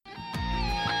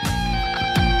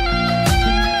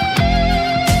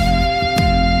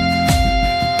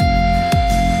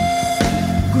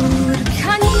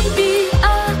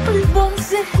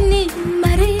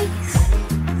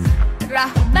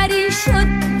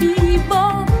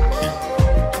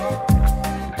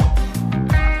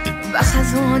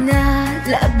افسانه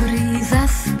لبریز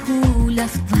از پول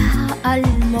است و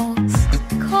الماس،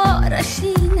 کارش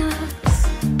این است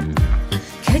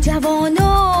که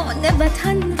جوانان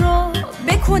وطن را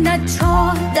بکند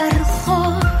چار در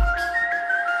خواب.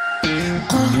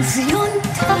 قاضیان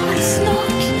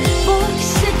ترسناک با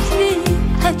شکلی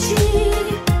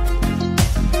عجیب،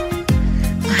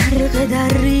 غرق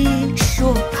در ریش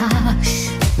و پش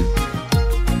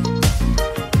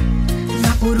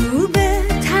و غروب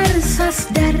ترس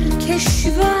است در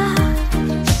کشور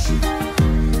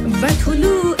و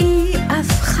طلوعی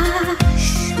از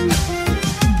خشم.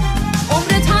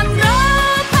 عمرتان را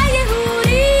پی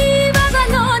حوری و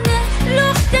زنان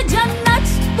لخت جنت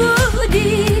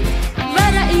بودید و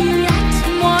رعیت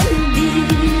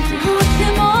ماندید.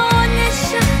 حاکمان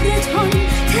شهرتان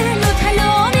تل و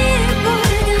طلا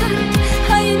می‌بردند،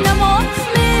 هی نماز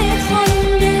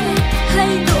می‌خوانده،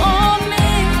 هی دعا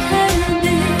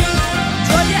می‌کرده.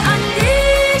 جای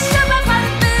اندیشه و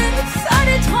قلب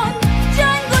سرتان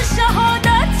جنگ و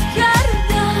شهادت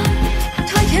کردند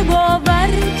تا که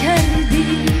باور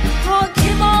کردی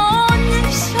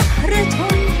حاکمان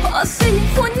شهرتان پاسی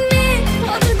خون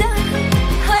می‌خوردند،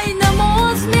 هی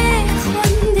نماز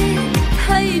می‌خوانده،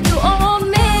 هی دعا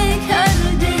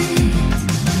می‌کرده.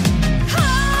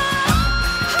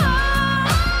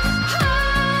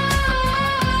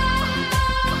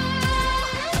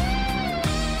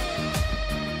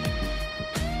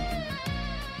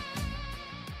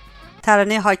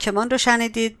 ترانه حاکمان رو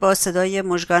شنیدید با صدای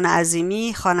مژگان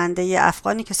عظیمی، خواننده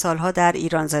افغانی که سالها در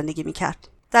ایران زندگی می‌کرد.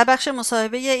 در بخش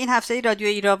مصاحبه این هفته رادیو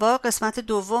ایراوا، قسمت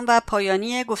دوم و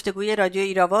پایانی گفتگوی رادیو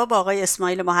ایراوا با آقای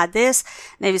اسماعیل محدث،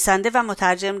 نویسنده و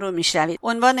مترجم رو میشنوید.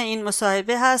 عنوان این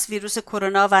مصاحبه هست ویروس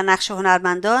کرونا و نقش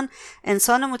هنرمندان،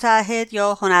 انسان متعهد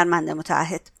یا هنرمند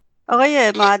متعهد.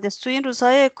 آقای محدث، تو این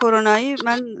روزهای کرونایی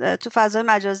من تو فضای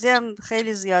مجازی هم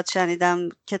خیلی زیاد شنیدم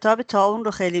کتاب طاعون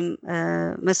رو خیلی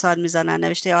مثال میزنن،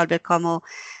 نوشته آلبرت کامو،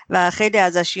 و خیلی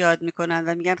ازش یاد میکنن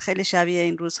و میگن خیلی شبیه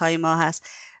این روزهای ما هست.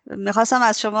 میخواستم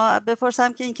از شما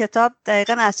بپرسم که این کتاب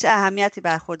دقیقاً از چه اهمیتی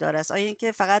برخوردار است؟ آیا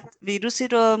اینکه فقط ویروسی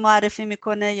رو معرفی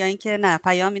میکنه یا اینکه نه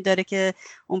پیامی داره که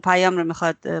اون پیام رو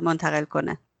میخواد منتقل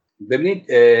کنه؟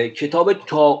 ببینید، کتاب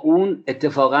طاعون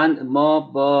اتفاقا ما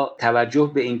با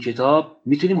توجه به این کتاب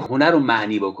میتونیم هنر رو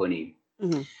معنی بکنیم.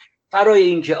 برای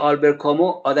اینکه آلبرت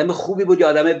کامو آدم خوبی بود یا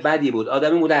آدم بدی بود،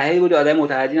 آدم متعهدی بود یا آدم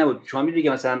متعهدی نبود. شما میدونید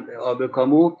که مثلا آلبرت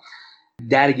کامو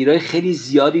درگیری خیلی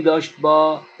زیادی داشت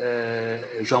با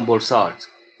ژان پل سارتر،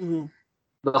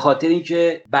 به خاطر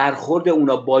اینکه برخورد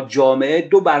اونا با جامعه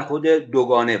دو برخورد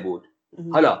دوگانه بود.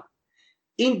 حالا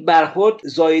این برخورد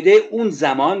زایده اون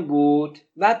زمان بود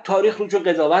و تاریخ رو چون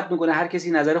قضاوت میکنه، هر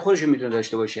کسی نظر خودش رو میتونه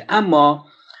داشته باشه، اما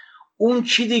اون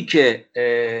چیزی که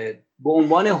به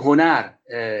عنوان هنر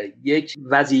یک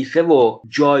وظیفه و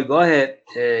جایگاه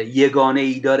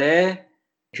یگانه‌ای داره،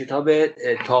 کتاب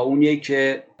طاعونیه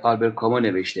که آلبرت کامو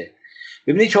نوشته.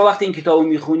 ببینید شما وقتی این کتابو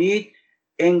میخونید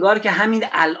انگار که همین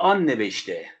الان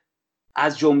نوشته،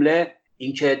 از جمله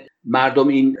اینکه مردم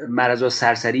این مرض رو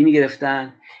سرسری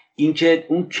میگرفتن، اینکه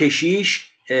اون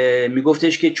کشیش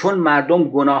میگفتش که چون مردم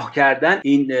گناه کردن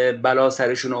این بلا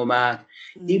سرشون اومد،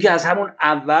 اینکه از همون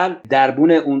اول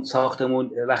دربون اون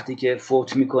ساختمون وقتی که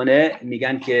فوت میکنه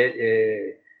میگن که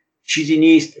چیزی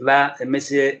نیست و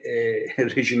مثل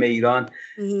رژیم ایران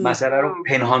مسئله رو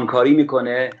پنهانکاری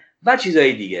میکنه و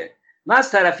چیزای دیگه. و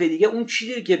از طرف دیگه اون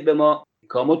چیزی که به ما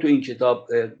کامو تو این کتاب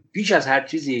پیش از هر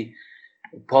چیزی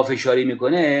پافشاری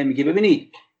میکنه، میگه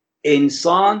ببینید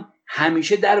انسان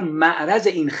همیشه در معرض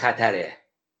این خطره.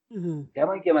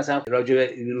 کما اینکه مثلا راجع به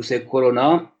ویروس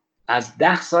کرونا از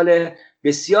 10 سال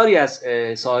بسیاری از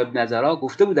صاحب نظرها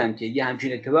گفته بودن که یه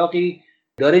همچین اتفاقی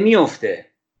داره میفته،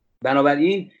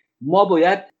 بنابراین ما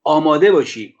باید آماده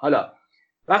باشیم. حالا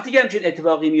وقتی که همچین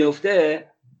اتفاقی میفته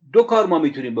دو کار ما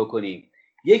میتونیم بکنیم.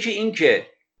 یکی این که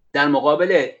در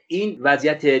مقابل این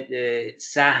وضعیت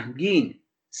سهمگین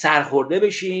سرخورده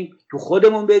بشیم، تو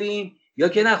خودمون بریم، یا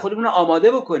که نه خودمون رو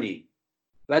آماده بکنیم.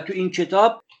 و تو این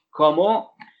کتاب کامو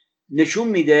نشون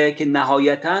میده که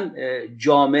نهایتاً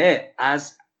جامعه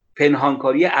از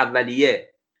پنهانکاری اولیه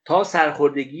تا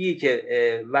سرخوردگی که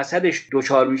وسطش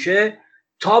دچار میشه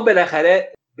تا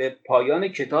بالاخره به پایان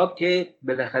کتاب که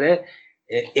بالاخره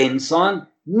انسان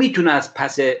میتونه از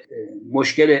پس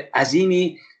مشکل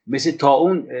عظیمی مثل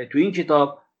طاعون تو این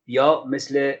کتاب یا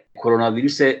مثل کرونا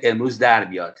ویروس امروز در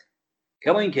بیاد.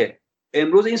 کما اینکه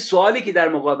امروز این سوالی که در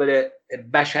مقابل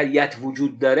بشریت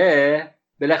وجود داره،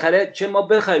 بالاخره چه ما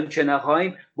بخوایم چه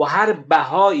نخوایم با هر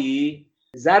بهایی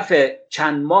ظرف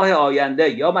چند ماه آینده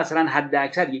یا مثلا حد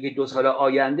اکثر 1-2 سال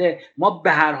آینده ما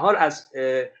به هر حال از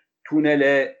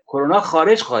تونل کرونا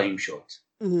خارج خواهیم شد.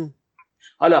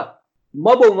 حالا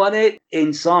ما به عنوان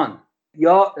انسان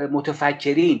یا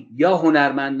متفکرین یا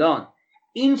هنرمندان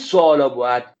این سوالا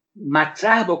باید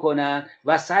مطرح بکنن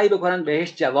و سعی بکنن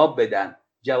بهش جواب بدن،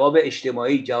 جواب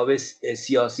اجتماعی، جواب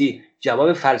سیاسی،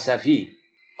 جواب فلسفی.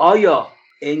 آیا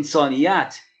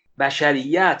انسانیت،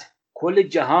 بشریت، کل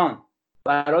جهان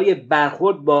برای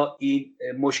برخورد با این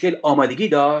مشکل آمادگی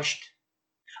داشت؟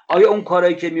 آیا اون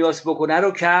کارهایی که می‌خواست بکنه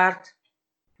رو کرد؟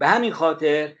 به همین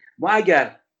خاطر ما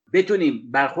اگر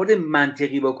بتونیم برخورد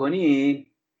منطقی بکنیم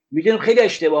می‌دونیم خیلی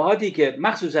اشتباهاتی که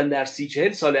مخصوصا در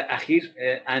 30-40 سال اخیر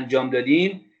انجام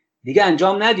دادیم دیگه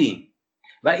انجام ندیم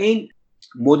و این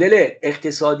مدل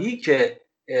اقتصادی که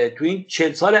تو این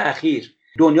 40 سال اخیر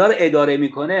دنیا رو اداره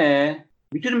میکنه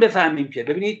میتونیم بفهمیم که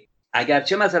ببینید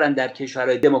اگرچه مثلا در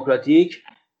کشورهای دموکراتیک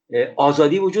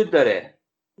آزادی وجود داره،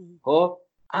 خب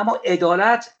اما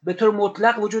عدالت به طور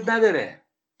مطلق وجود نداره.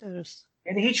 درست.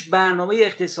 یعنی هیچ برنامه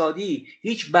اقتصادی،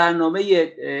 هیچ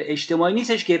برنامه اجتماعی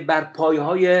نیستش که بر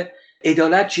پایه‌های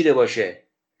عدالت چیده باشه.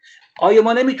 آیا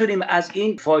ما نمیتونیم از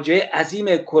این فاجعه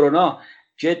عظیم کرونا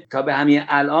که تا به همین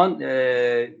الان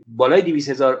بالای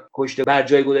 200,000 کشته بر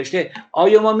جای گذاشته،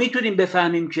 آیا ما میتونیم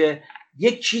بفهمیم که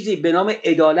یک چیزی به نام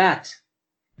عدالت،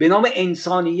 به نام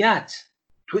انسانیت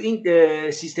تو این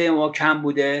سیستم ما کم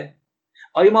بوده؟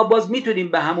 آیا ما باز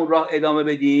میتونیم به همون راه ادامه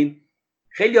بدیم؟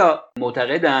 خیلی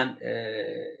معتقدن.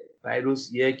 ویروس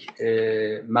یک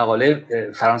مقاله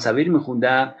فرانسوی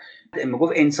میخوندم،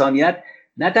 میگفت انسانیت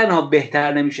نه تنها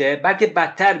بهتر نمیشه بلکه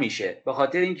بدتر میشه، به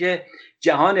خاطر اینکه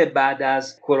جهان بعد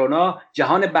از کرونا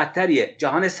جهان بدتریه،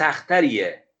 جهان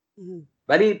سختتریه.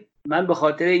 ولی من به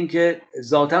خاطر اینکه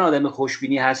ذاتاً آدم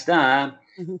خوشبینی هستم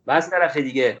و از طرف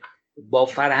دیگه با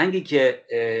فرهنگی که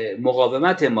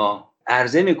مقاومت ما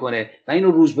عرضه میکنه و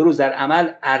اینو روز به روز در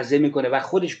عمل عرضه میکنه و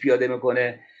خودش پیاده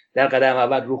میکنه در قدم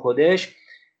اول رو خودش،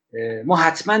 ما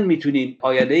حتما میتونیم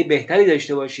آینده بهتری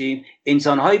داشته باشیم،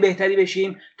 انسانهای بهتری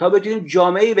بشیم تا بتونیم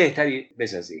جامعه بهتری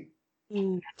بسازیم.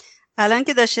 الان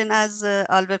که داشتین از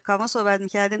آلبرت کامو صحبت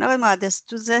میکردین آقای مهندس،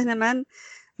 تو ذهن من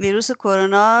ویروس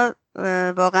کرونا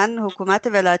واقعا حکومت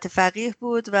ولایت فقیه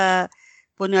بود و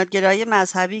بنیادگرایی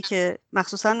مذهبی که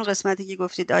مخصوصا اون قسمتی که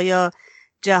گفتید آیا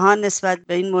جهان نسبت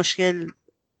به این مشکل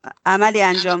عملی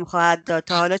انجام خواهد داد،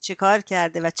 تا حالا چه کار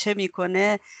کرده و چه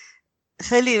میکنه،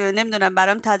 خیلی نمیدونم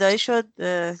برام تداعی شد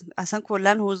اصلا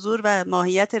کلا حضور و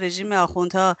ماهیت رژیم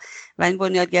آخوندها و این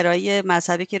بنیادگرایی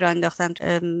مذهبی که راه انداختن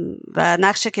و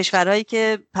نقش کشورهایی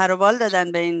که پروبال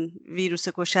دادن به این ویروس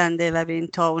کشنده و به این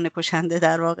طاعون کشنده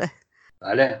در واقع.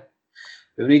 بله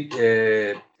ببینید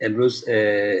امروز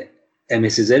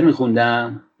امسزر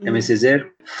میخوندم. امسزر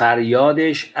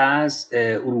فریادش از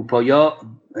اروپایا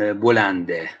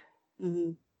بلنده.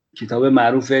 کتاب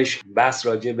معروفش بحث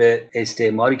راجع به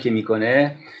استعماری که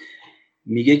میکنه،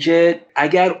 میگه که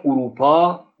اگر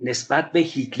اروپا نسبت به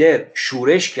هیتلر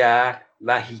شورش کرد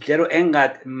و هیتلر رو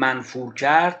انقدر منفور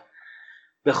کرد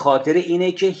به خاطر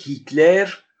اینه که هیتلر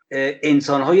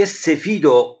انسانهای سفید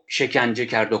رو شکنجه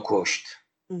کرد و کشت.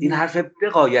 این حرف به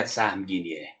غایت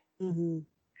سهمگینیه.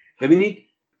 ببینید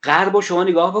غرب رو شما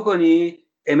نگاه بکنید،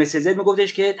 امسزد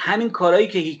میگفتش که همین کارهایی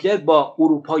که هیتلر با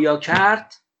اروپایا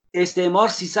کرد استعمار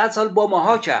 300 سال با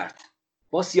ماها کرد،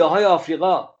 با سیاهای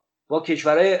آفریقا، با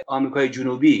کشورهای آمریکای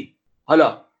جنوبی.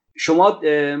 حالا شما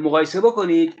مقایسه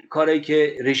بکنید کارهایی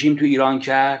که رژیم تو ایران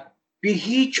کرد، به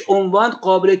هیچ عنوان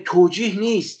قابل توجیه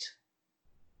نیست.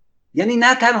 یعنی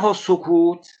نه تنها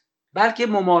سکوت بلکه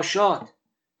مماشات،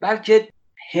 بلکه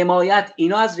حمایت.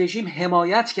 اینا از رژیم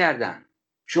حمایت کردن.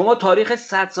 شما تاریخ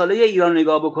 100 ساله ایران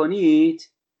نگاه بکنید،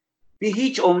 به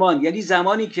هیچ عنوان، یعنی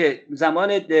زمانی که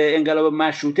زمان انقلاب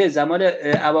مشروطه، زمان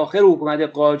اواخر حکومت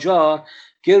قاجار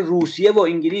که روسیه و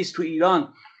انگلیس تو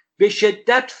ایران به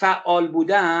شدت فعال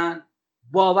بودن،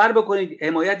 باور بکنید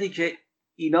حمایتی که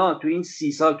اینا تو این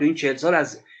 30 سال تو این 40 سال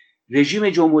از رژیم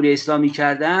جمهوری اسلامی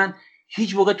کردن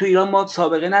هیچ موقع تو ایران ما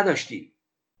سابقه نداشتیم.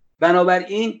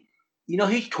 بنابراین اینا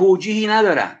هیچ توجیهی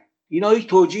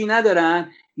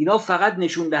ندارن. اینا فقط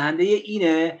نشون دهنده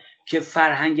اینه که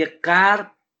فرهنگ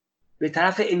غرب به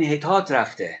طرف انحطاط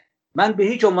رفته. من به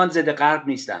هیچ عنوان ضد غرب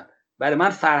نیستم، برای من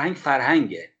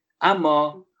فرهنگه،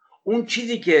 اما اون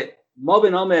چیزی که ما به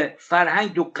نام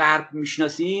فرهنگ تو غرب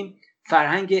میشناسیم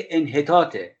فرهنگ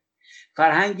انحطاطه.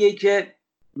 فرهنگی که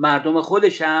مردم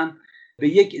خودش هم به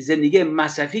یک زندگی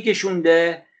مصرفی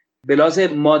کشونده، به لحاظ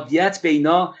مادیت به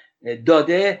اینا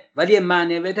داده ولی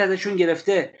معنویت ازشون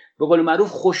گرفته، به قول معروف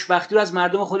خوشبختی رو از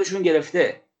مردم خودشون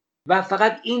گرفته و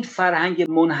فقط این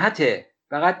فرهنگ منحطه،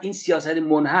 فقط این سیاست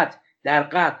منحط در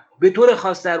غرب به طور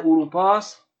خاص در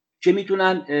اروپاست که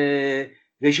میتونن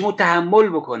رژیم رو تحمل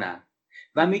بکنن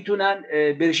و میتونن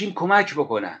به رژیم کمک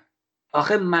بکنن.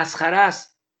 آخه مسخره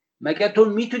است مگر تو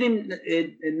میتونیم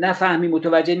نفهمی،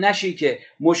 متوجه نشی که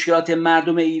مشکلات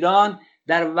مردم ایران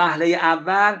در وهله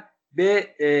اول به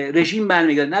رژیم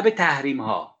برمیگرده، نه به تحریم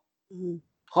ها.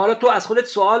 حالا تو از خودت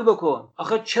سوال بکن،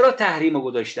 آخه چرا تحریم رو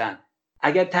گذاشتن؟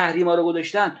 اگر تحریم ها رو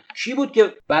گذاشتن، چی بود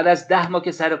که بعد از 10 ماه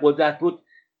که سر قدرت بود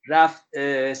رفت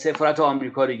سفارت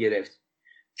آمریکا رو گرفت؟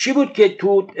 چی بود که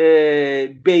تو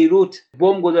بیروت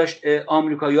بمب گذاشت،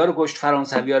 آمریکایی‌ها رو کشت،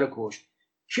 فرانسوی‌ها رو کشت؟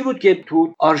 چی بود که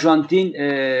تو آرژانتین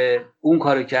اون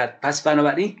کارو کرد؟ پس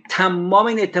بنابراین تمام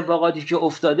این اتفاقاتی که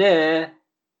افتاده،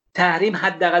 تحریم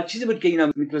حداقل چیزی بود که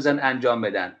اینا میتونن انجام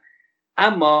بدن.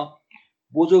 اما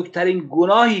بزرگترین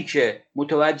گناهی که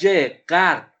متوجه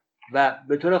غرب و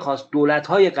به طور خاص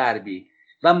دولت‌های غربی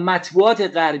و مطبوعات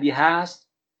غربی هست،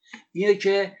 اینه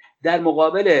که در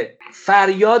مقابل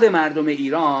فریاد مردم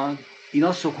ایران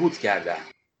اینا سکوت کردن.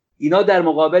 اینا در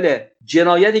مقابل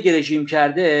جنایتی که رژیم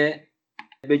کرده،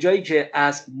 به جایی که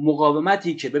از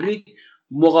مقاومتی که، ببینید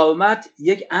مقاومت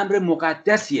یک امر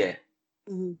مقدسیه.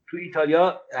 تو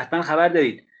ایتالیا حتما خبر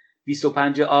دارید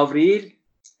 25 آوریل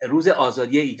روز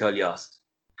آزادی ایتالیاست.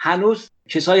 هنوز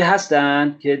کسایی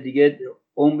هستن که دیگه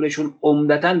عمرشون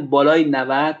عمدتاً بالای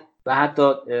 90 و حتی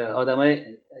آدمای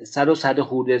 100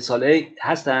 خورده ساله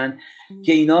هستن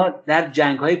که اینا در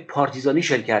جنگ‌های پارتیزانی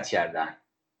شرکت کردن.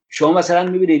 شما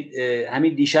مثلا می‌بینید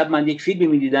همین دیشب من یک فیلمی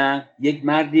می‌دیدم، یک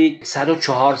مردی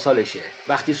 104 سالشه،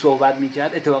 وقتی صحبت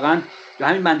می‌کرد اتفاقاً تو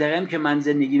همین منطقه هم که من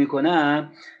زندگی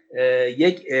می‌کنم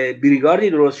یک بریگادی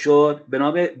درست شد به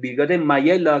نام بریگاد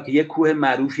مایلا که یک کوه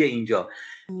معروفیه اینجا.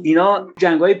 اینا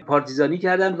جنگ‌های پارتیزانی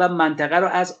کردن و منطقه رو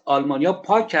از آلمانیا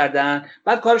پاک کردن.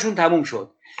 بعد کارشون تموم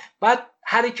شد، بعد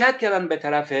حرکت کردن به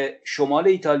طرف شمال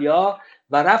ایتالیا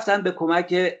و رفتن به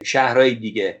کمک شهرهای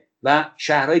دیگه و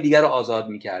شهرهای دیگر رو آزاد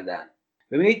می‌کردن.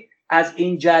 ببینید از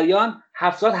این جریان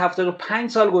 75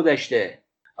 سال گذشته.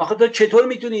 آخه تو چطور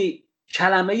میتونی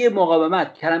کلمه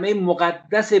مقاومت، کلمه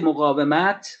مقدس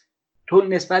مقاومت، تو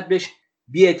نسبت بهش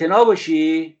بی‌اعتنا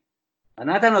باشی؟ و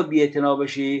نه تنها بی‌اعتنا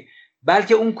باشی،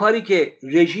 بلکه اون کاری که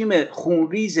رژیم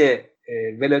خونریز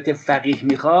ولایت فقیه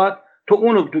میخواد تو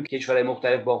اونو تو کشورهای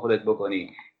مختلف با خودت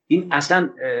بکنی. این اصلا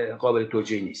قابل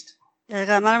توجیه نیست.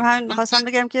 دقیقا منم همین میخواستم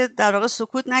بگم که در واقع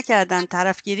سکوت نکردن،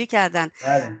 طرفگیری کردن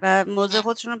و موضع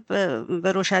خودشون رو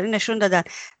به روشنی نشون دادن.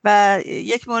 و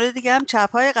یک مورد دیگه هم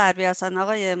چپ‌های غربی هستن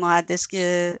آقای محدث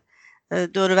که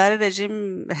دورور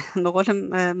رژیم به قول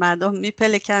مردم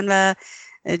میپلکن و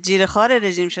جیره‌خوار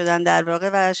رژیم شدن در واقع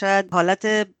و شاید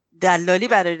حالت دلالی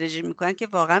برای رژیم میکنن که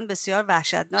واقعا بسیار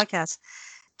وحشتناک است.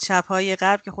 چپ‌های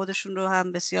غرب که خودشون رو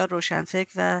هم بسیار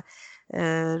روشنفکر و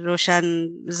روشن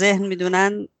ذهن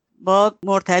میدونن، با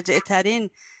مرتجع ترین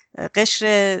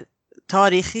قشر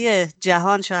تاریخی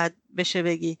جهان شاید بشه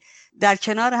بگی در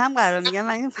کنار هم قرار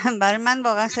میگن. برای من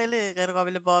واقعا خیلی غیر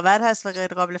قابل باور هست و غیر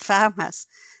قابل فهم هست.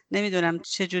 نمیدونم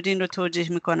چجوری این رو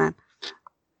توجیه میکنن.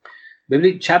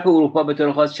 ببینید چپ اروپا به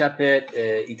طور خاص چپ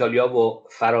ایتالیا و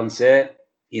فرانسه،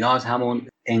 اینا از همون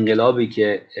انقلابی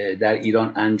که در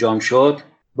ایران انجام شد،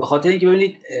 به خاطر اینکه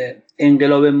ببینید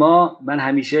انقلاب ما، من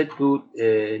همیشه تو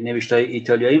نوشته‌های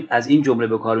ایتالیایی از این جمله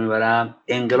به کار میبرم،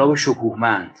 انقلاب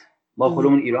شکوهمند. ما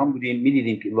خودمون ایران بودیم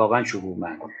میدیدیم که واقعا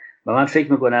شکوهمند. و من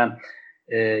فکر میکنم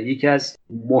یکی از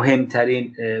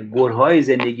مهمترین برهه‌های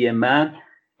زندگی من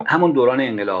همون دوران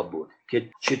انقلاب بود که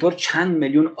چطور چند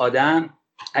میلیون آدم،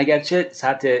 اگرچه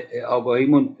سطح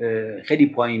آگاهیمون خیلی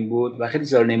پایین بود و خیلی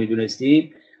چیزا رو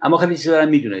نمیدونستیم، اما خیلی چیزا رو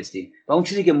میدونستیم و اون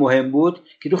چیزی که مهم بود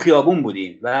که تو خیابون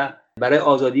بودیم و برای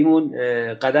آزادیمون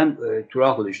قدم تو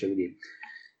راه گذاشته بودیم.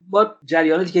 با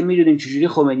جریاناتی که میدونیم چجوری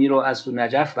خمینی رو از تو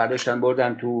نجف برداشتن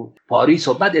بردن تو پاریس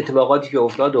و بعد اتفاقاتی که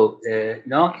افتاد و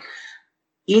اینا،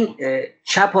 این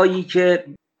چپایی که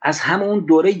از همون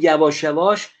دوره یواش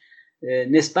یواش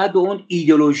نسبت به اون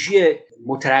ایدئولوژی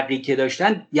مترقی که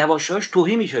داشتن یواش یواش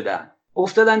توهی میشدن،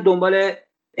 افتادن دنبال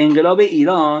انقلاب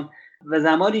ایران و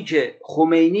زمانی که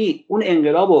خمینی اون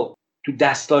انقلابو تو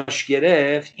دستاش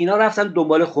گرفت، اینا رفتن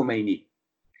دنبال خمینی.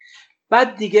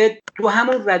 بعد دیگه تو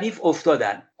همون ردیف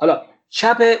افتادن. حالا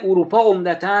چپ اروپا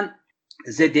عمدتاً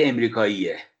ضد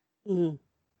امریکاییه.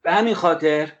 به همین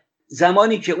خاطر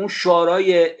زمانی که اون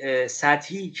شعارهای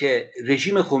سطحی که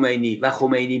رژیم خمینی و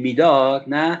خمینی میداد،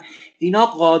 نه، اینا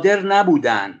قادر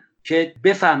نبودن که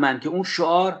بفهمن که اون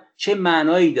شعار چه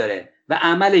معنایی داره و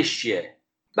عملش چیه.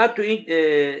 بعد تو این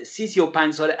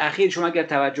 35 سال اخیر شما اگر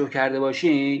توجه کرده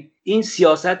باشین، این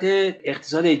سیاست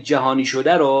اقتصاد جهانی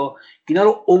شده رو اینا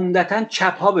رو عمدتاً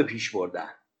چپ ها به پیش بردن.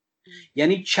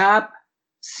 یعنی چپ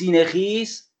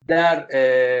سینه‌خیز در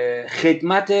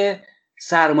خدمت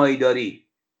سرمایه‌داری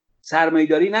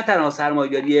نه تنها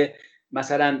سرمایه‌داری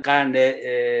مثلا قرن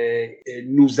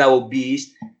 19 و 20،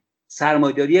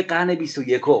 سرمایه‌داری قرن 21،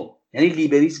 یعنی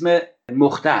لیبرالیسم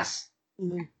مختص.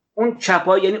 اون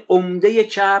چپ‌ها یعنی عمده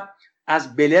چپ،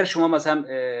 از بلر شما مثلا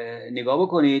نگاه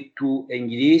بکنید تو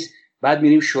انگلیس، بعد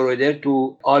میریم شرودر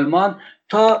تو آلمان،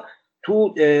 تا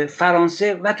تو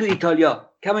فرانسه و تو ایتالیا،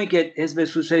 کما اینکه حزب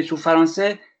سوسیالیست تو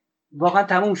فرانسه واقعا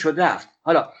تموم شد رفت.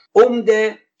 حالا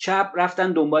عمده چپ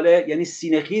رفتن دنبال، یعنی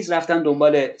سینه‌خیز رفتن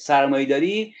دنبال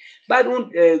سرمایه‌داری. بعد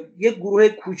اون یک گروه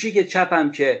کوچیک چپ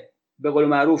هم که به قول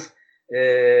معروف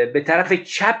به طرف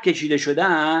چپ کشیده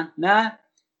شدن، نه،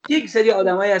 یک سری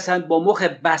آدمایی هستن با مخ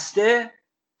بسته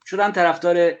شدن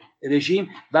طرفدار رژیم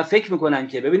و فکر میکنن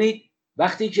که ببینید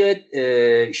وقتی که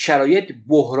شرایط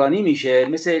بحرانی میشه،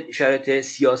 مثل شرایط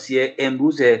سیاسی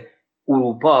امروز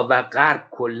اروپا و غرب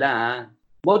کلا،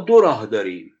 ما دو راه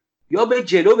داریم، یا به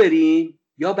جلو بریم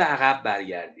یا به عقب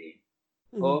برگردیم.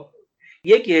 خب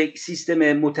یک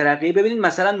سیستم مترقی، ببینید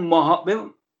مثلا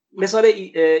مثال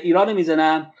ایران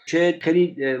میزنم که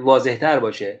خیلی واضح تر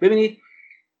باشه. ببینید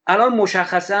الان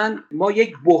مشخصا ما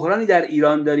یک بحرانی در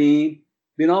ایران داریم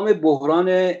به نام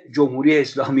بحران جمهوری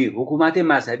اسلامی، حکومت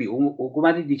مذهبی،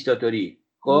 حکومت دیکتاتوری.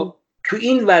 خب تو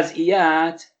این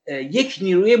وضعیت یک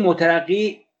نیروی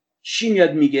مترقی چی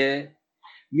میاد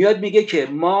میگه که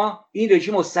ما این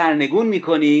رژیم رو سرنگون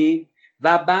میکنیم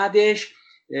و بعدش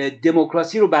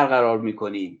دموکراسی رو برقرار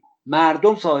میکنیم،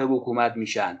 مردم صاحب حکومت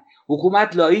میشن،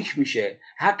 حکومت لاییک میشه،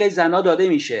 حق زنا داده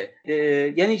میشه.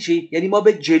 یعنی چی؟ یعنی ما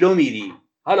به جلو میریم.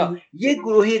 حالا یک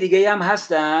گروهی دیگه هم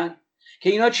هستن که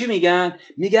اینا چی میگن؟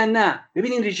 میگن نه،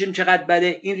 ببین این رژیم چقدر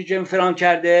بده، این رژیم فرام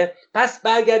کرده، پس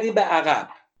برگردیم به عقب،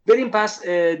 بریم پس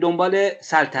دنبال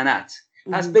سلطنت،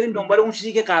 پس بریم دنبال اون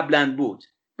چیزی که قبلا بود.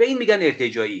 به این میگن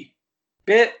ارتجاعی،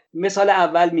 به مثال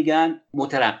اول میگن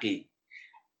مترقی.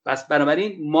 پس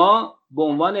بنابراین ما به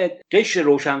عنوان قشر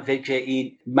روشنفکر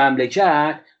این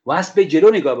مملکت واسه به جلو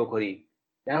نگاه بکنیم،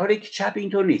 در حالی که چپ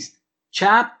اینطور نیست.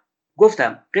 چپ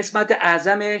گفتم قسمت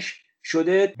اعظمش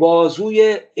شده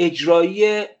بازوی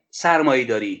اجرایی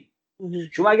سرمایه‌داری.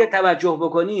 شما اگر توجه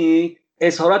بکنید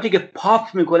اظهاراتی که پاپ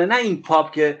میکنه، نه این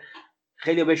پاپ که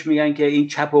خیلی بهش میگن که این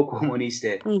چپ و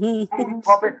کمونیسته،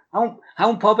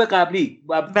 همون پاپ قبلی،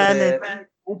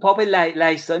 اون پاپ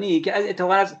لهستانی که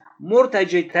اتفاقا از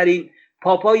مرتجع ترین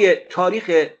پاپای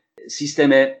تاریخ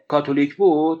سیستم کاتولیک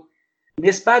بود،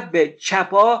 نسبت به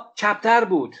چپا چپتر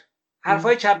بود،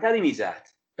 حرفای چپتری میزد.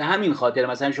 به همین خاطر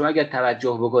مثلا شما اگر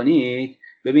توجه بکنید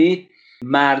ببینید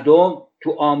مردم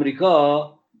تو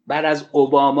آمریکا بعد از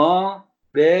اوباما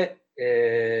به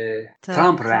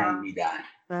ترامپ رأی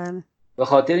میدن. به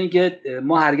خاطر اینکه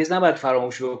ما هرگز نباید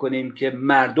فراموش بکنیم که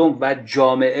مردم و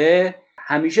جامعه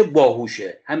همیشه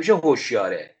باهوشه، همیشه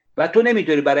هوشیاره و تو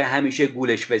نمیتونی برای همیشه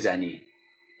گولش بزنی.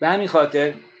 به همین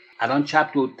خاطر الان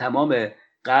چپ تو تمام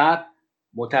غرب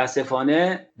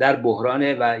متاسفانه در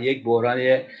بحرانه و یک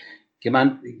بحرانه که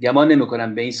من گمان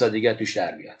نمی‌کنم به این سادگی توش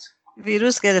در بیاد.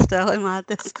 ویروس گرفته آقای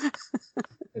مهندس.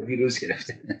 ویروس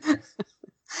گرفته.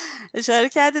 اشاره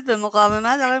کردید به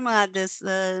مقاومت آقای مهندس،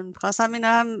 خواستم اینو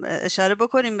هم اشاره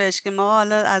بکنیم بهش که ما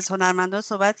حالا از هنرمندان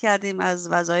صحبت کردیم،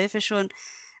 از وظایفشون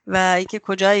و اینکه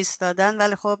کجا ایستادن،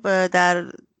 ولی خب در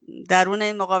درون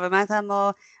این مقاومت هم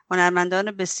ما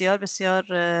هنرمندان بسیار بسیار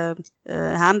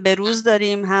هم بروز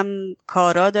داریم، هم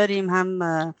کارا داریم، هم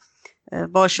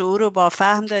با شعور و با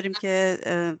فهم داریم که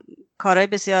کارهای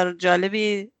بسیار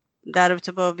جالبی در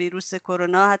رابطه با ویروس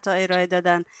کرونا حتی ارائه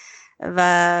دادن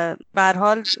و به هر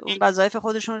حال وظایف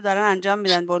خودشون رو دارن انجام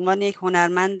میدن به عنوان یک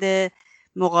هنرمند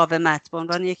مقاومت، به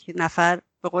عنوان یک نفر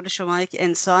به قول شما یک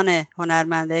انسان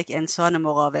هنرمند، یک انسان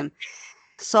مقاوم.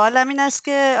 سوالم این است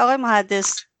که آقای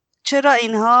مهندس چرا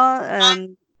اینها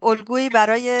الگویی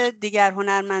برای دیگر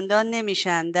هنرمندان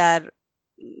نمیشن؟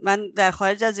 من در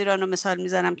خارج از ایران رو مثال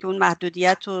میزنم که اون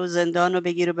محدودیت و زندان و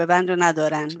بگیر و ببند رو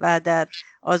ندارن و در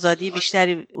آزادی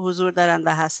بیشتری حضور دارن و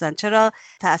هستن. چرا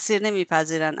تأثیر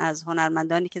نمیپذیرن از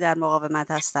هنرمندانی که در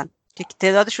مقاومت هستن که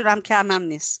تعدادشون هم کم هم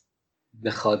نیست؟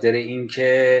 به خاطر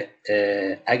اینکه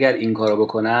اگر این کارو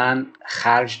بکنن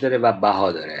خرج داره و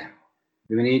بها داره.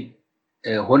 ببینید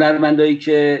هنرمندایی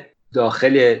که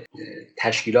داخل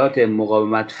تشکیلات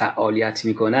مقاومت فعالیت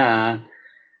میکنن،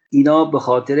 اینا به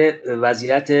خاطر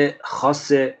وضعیت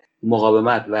خاص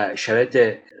مقاومت و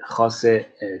شرایط خاص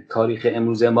تاریخ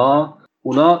امروز ما،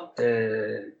 اونا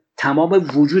تمام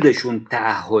وجودشون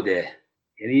تعهده.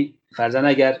 یعنی فرضاً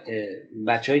اگر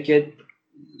بچه‌ای که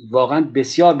واقعا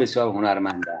بسیار بسیار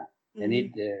هنرمندن،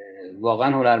 یعنی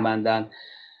واقعا هنرمندن،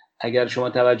 اگر شما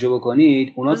توجه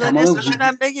بکنید اونا تمام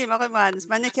وجودشون بگیم آقای مهندس.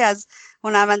 من یکی از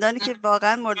هنرمندانی که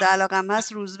واقعا مورد علاقم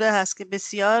هست روزبه هست که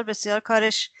بسیار بسیار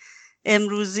کارش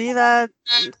امروزی و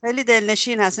خیلی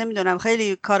دلنشین هست. نمیدونم،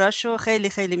 خیلی کاراشو خیلی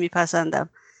خیلی میپسندم.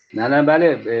 نه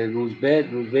بله،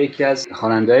 روزبه یکی از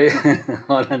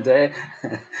خواننده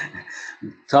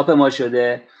تاپ ما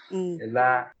شده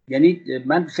و یعنی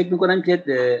من فکر میکنم که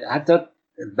حتی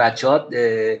بچه‌ها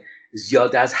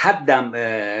زیاد از حدم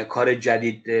کار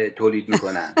جدید تولید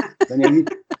میکنن، یعنی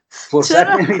فرصت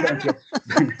نمیدن که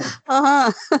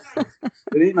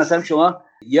ببینید مثلا شما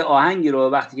یه آهنگی رو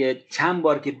وقتی که چند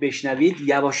بار که بشنوید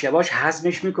یواش یواش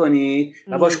هضمش میکنید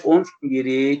و باش اونس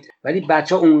میگیرید، ولی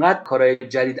بچه‌ها اونقدر کارهای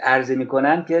جدید عرضه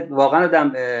میکنن که واقعا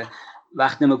آدم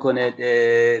وقت نمیکنه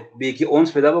به یکی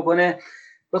اونس پیدا بکنه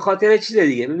به خاطر چیز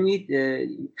دیگه. ببینید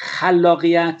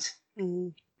خلاقیت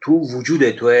تو وجود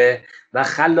توه و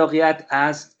خلاقیت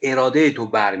از اراده تو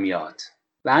برمیاد.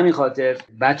 به همین خاطر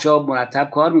بچه‌ها مرتب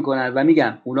کار میکنن و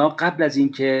میگم اونا قبل از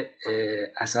اینکه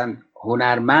اصلا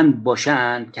هنرمند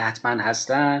باشن که حتما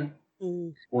هستن،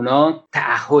 اونا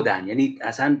تعهدن، یعنی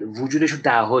اصلا وجودشون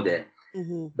تعهده.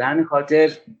 به همین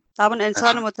خاطر همون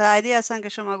انسان متعهدی هستن که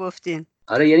شما گفتین.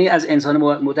 آره، یعنی از انسان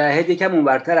متعهد یکم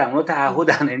اونورترن، اونا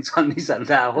تعهدن، انسان نیستن،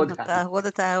 تعهدن.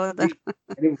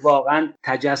 یعنی واقعا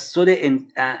تجسد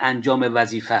انجام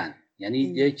وظیفه‌ن. یعنی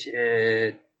یک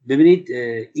ببینید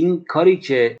این کاری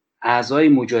که اعضای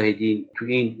مجاهدین تو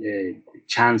این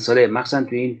چند ساله، مخصوصا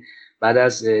تو این بعد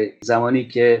از زمانی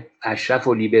که اشرف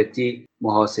و لیبرتی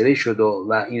محاصره شد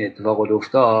و این اتفاق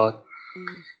افتاد،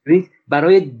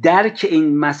 برای درک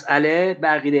این مسئله به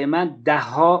عقیده من 10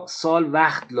 سال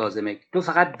وقت لازمه. تو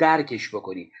فقط درکش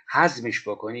بکنی، هضمش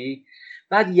بکنی،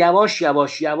 بعد یواش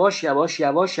یواش یواش یواش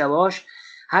یواش یواش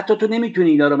حتی تو نمیتونی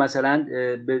اینا رو مثلا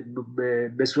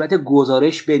به صورت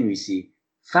گزارش بنویسی،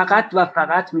 فقط و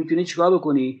فقط میتونی چیکار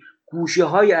بکنی؟ گوشه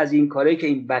های از این کاری که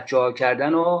این بچه‌ها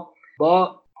کردن و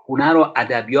با هنر و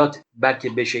ادبیات بلکه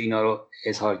بشه اینا رو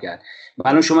اظهار کرد.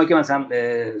 الان شما که مثلا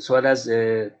صحبت از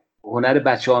هنر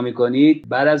بچه‌ها میکنید،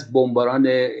 بعد از بمباران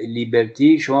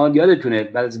لیبرتی شما یادتونه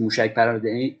بعد از موشک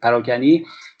پراکنی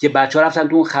که بچه‌ها رفتن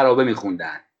تو اون خرابه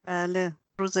میخوندن. بله،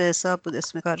 روز حساب بود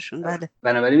اسم کارشون. بله.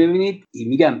 بنابراین ببینید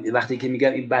میگم وقتی که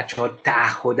میگم این بچه‌ها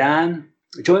تعهدن،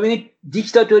 چون ببینید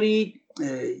دیکتاتوری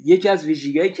یکی از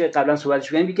ویژگی‌هایی که قبلا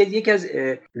صحبتش کردیم، یکی از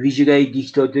ویژگی‌های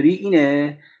دیکتاتوری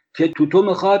اینه که تو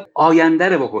میخواد آینده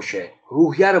رو بکشه،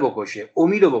 روحیه رو بکشه،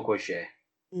 امید رو بکشه.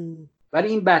 ولی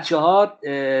این بچه‌ها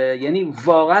یعنی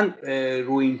واقعا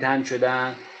روی این تن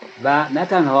شدن و نه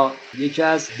تنها یکی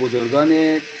از بزرگان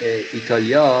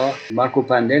ایتالیا مارکو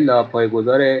پاندلا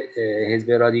پایه‌گذار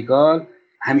حزب رادیکال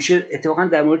همیشه اتفاقا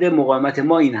در مورد مقاومت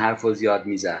ما این حرفو زیاد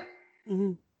میزد.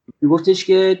 میگفتش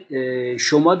که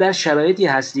شما در شرایطی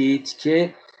هستید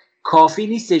که کافی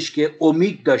نیستش که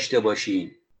امید داشته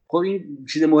باشین. خب این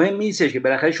چیز مهمی نیستش که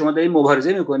بالاخره شما دارین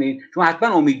مبارزه میکنین، شما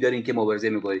حتما امید دارین که مبارزه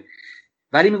میکنین،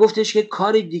 ولی میگفتش که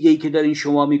کار دیگه‌ای که دارین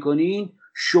شما میکنین،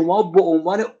 شما به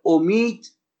عنوان امید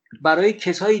برای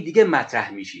کسای دیگه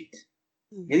مطرح میشید.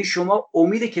 یعنی شما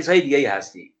امید کسای دیگه‌ای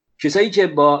هستین. کسایی که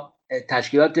با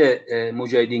تشکیلات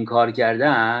مجاهدین کار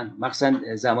کردن، مخصوصا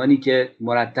زمانی که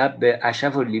مرتب به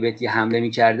اشرف و لیبرتی حمله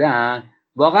میکردن،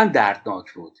 واقعا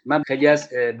دردناک بود. من خیلی از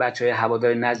بچهای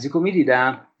هوادار نزدیک رو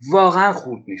میدیدم، واقعا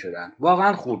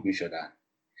خورد میشدن.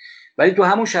 ولی تو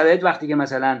همون شرایط وقتی که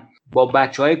مثلا با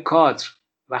بچهای کادر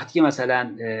وقتی که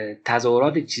مثلا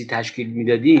تظاهرات چیزی تشکیل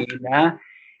میدادیم، نه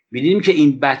میدیدیم که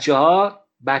این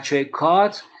بچهای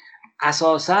کادر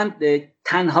اساساً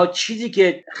تنها چیزی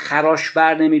که خراش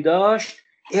بر نمیداشت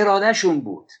ارادهشون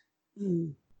بود.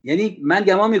 یعنی من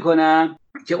گمان میکنم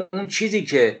که اون چیزی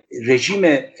که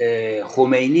رژیم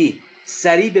خمینی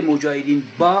سریع به مجاهدین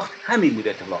باخت همین بود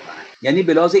اتفاقا. یعنی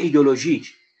به لحاظ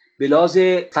ایدئولوژیک، به لحاظ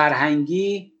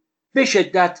فرهنگی به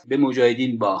شدت به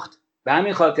مجاهدین باخت. به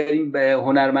همین خاطر این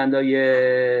هنرمندای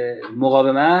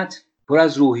مقاومت پر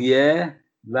از روحیه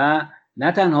و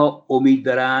نه تنها امید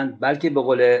دارن، بلکه به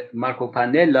قول مارکو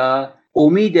پاندلا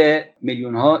امید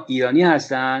میلیون ها ایرانی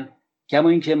هستن. کما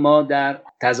اینکه ما در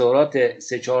تظاهرات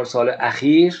 3-4 سال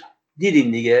اخیر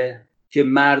دیدیم دیگه که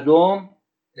مردم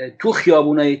تو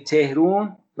خیابونای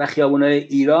تهران و خیابونای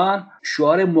ایران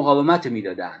شعار مقاومت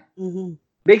میدادن.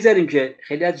 بگذاریم که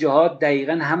خیلی از جهات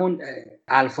دقیقاً همون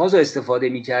الفاظ رو استفاده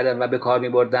میکردن و به کار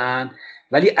میبردن،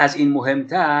 ولی از این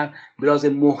مهمتر به لحاظ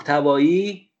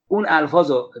محتوایی اون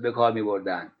الفاظ رو به کار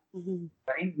میبردن.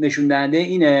 و این نشون دهنده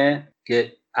اینه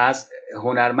که از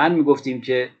هنرمند میگفتیم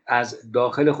که از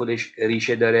داخل خودش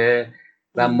ریشه داره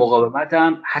و مقاومت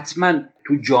هم حتما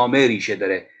تو جامعه ریشه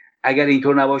داره. اگر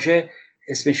اینطور نباشه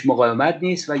اسمش مقاومت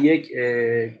نیست و یک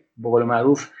به قول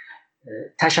معروف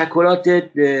تشکلات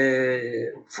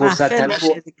فرصت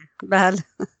طلب. بله.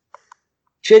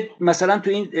 چه مثلا تو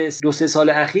این 2-3 سال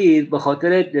اخیر به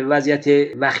خاطر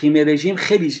وضعیت وخیم رژیم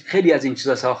خیلی از این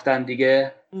چیزا ساختن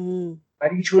دیگه،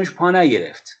 ولی هیچ کنش پا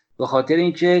نگرفت. به خاطر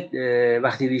اینکه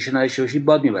وقتی ریشه نداشته باشی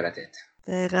باد میبرتت.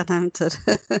 دقیقا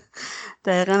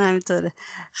همینطوره.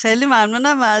 خیلی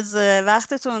ممنونم از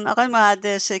وقتتون آقای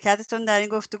متعهد، شرکتتون در این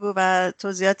گفتگو و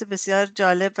توضیحات بسیار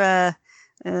جالب و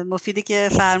مفیدی که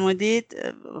فرمودید.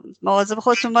 مواظب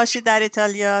خودتون باشید در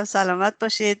ایتالیا، سلامت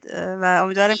باشید و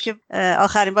امیدوارم که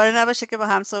آخرین بار نباشه که با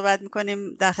هم صحبت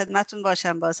میکنیم. در خدمتتون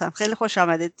باشم باز هم. خیلی خوش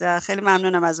آمدید و خیلی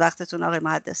ممنونم از وقتتون آقای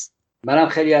مهندس. منم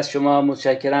خیلی از شما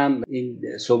متشکرم. این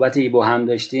صحبتی با هم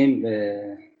داشتیم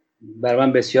برای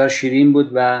من بسیار شیرین بود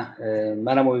و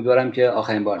منم امیدوارم که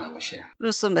آخرین بار نباشه.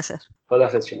 روزتون بخیر.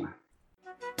 خداحافظ شما.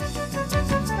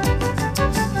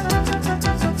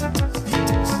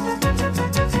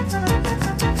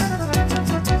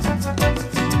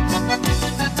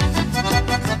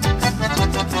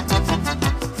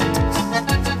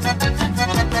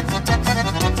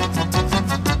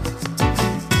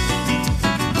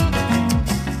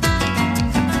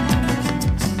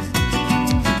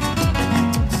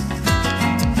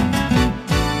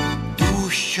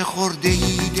 خورده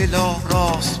ای دلا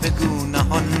راست بگو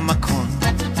نهان مکن،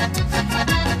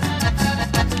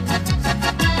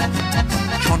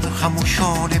 چون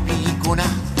خموشان بی گناه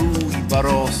روی بر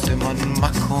آسمان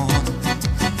مکن.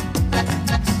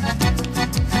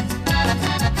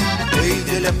 ای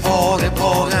دل پاره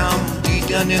پارم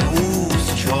دیدن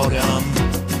اوست چارم،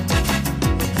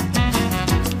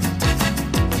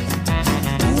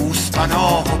 اوست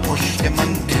پناه و پشت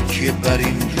من تکیه بر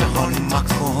این جهان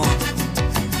مکن.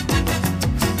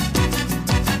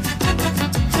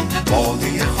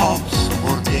 باده خاص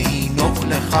خورده ای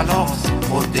نقل خلاص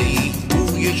خورده ای،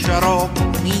 بوی شراب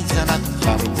میزند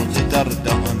خربزه در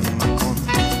دهان مکن.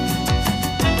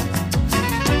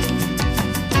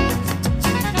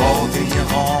 باده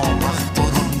عام از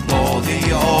برون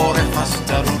باده عارف از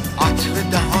درون، عطر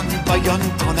دهان بیان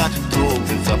کند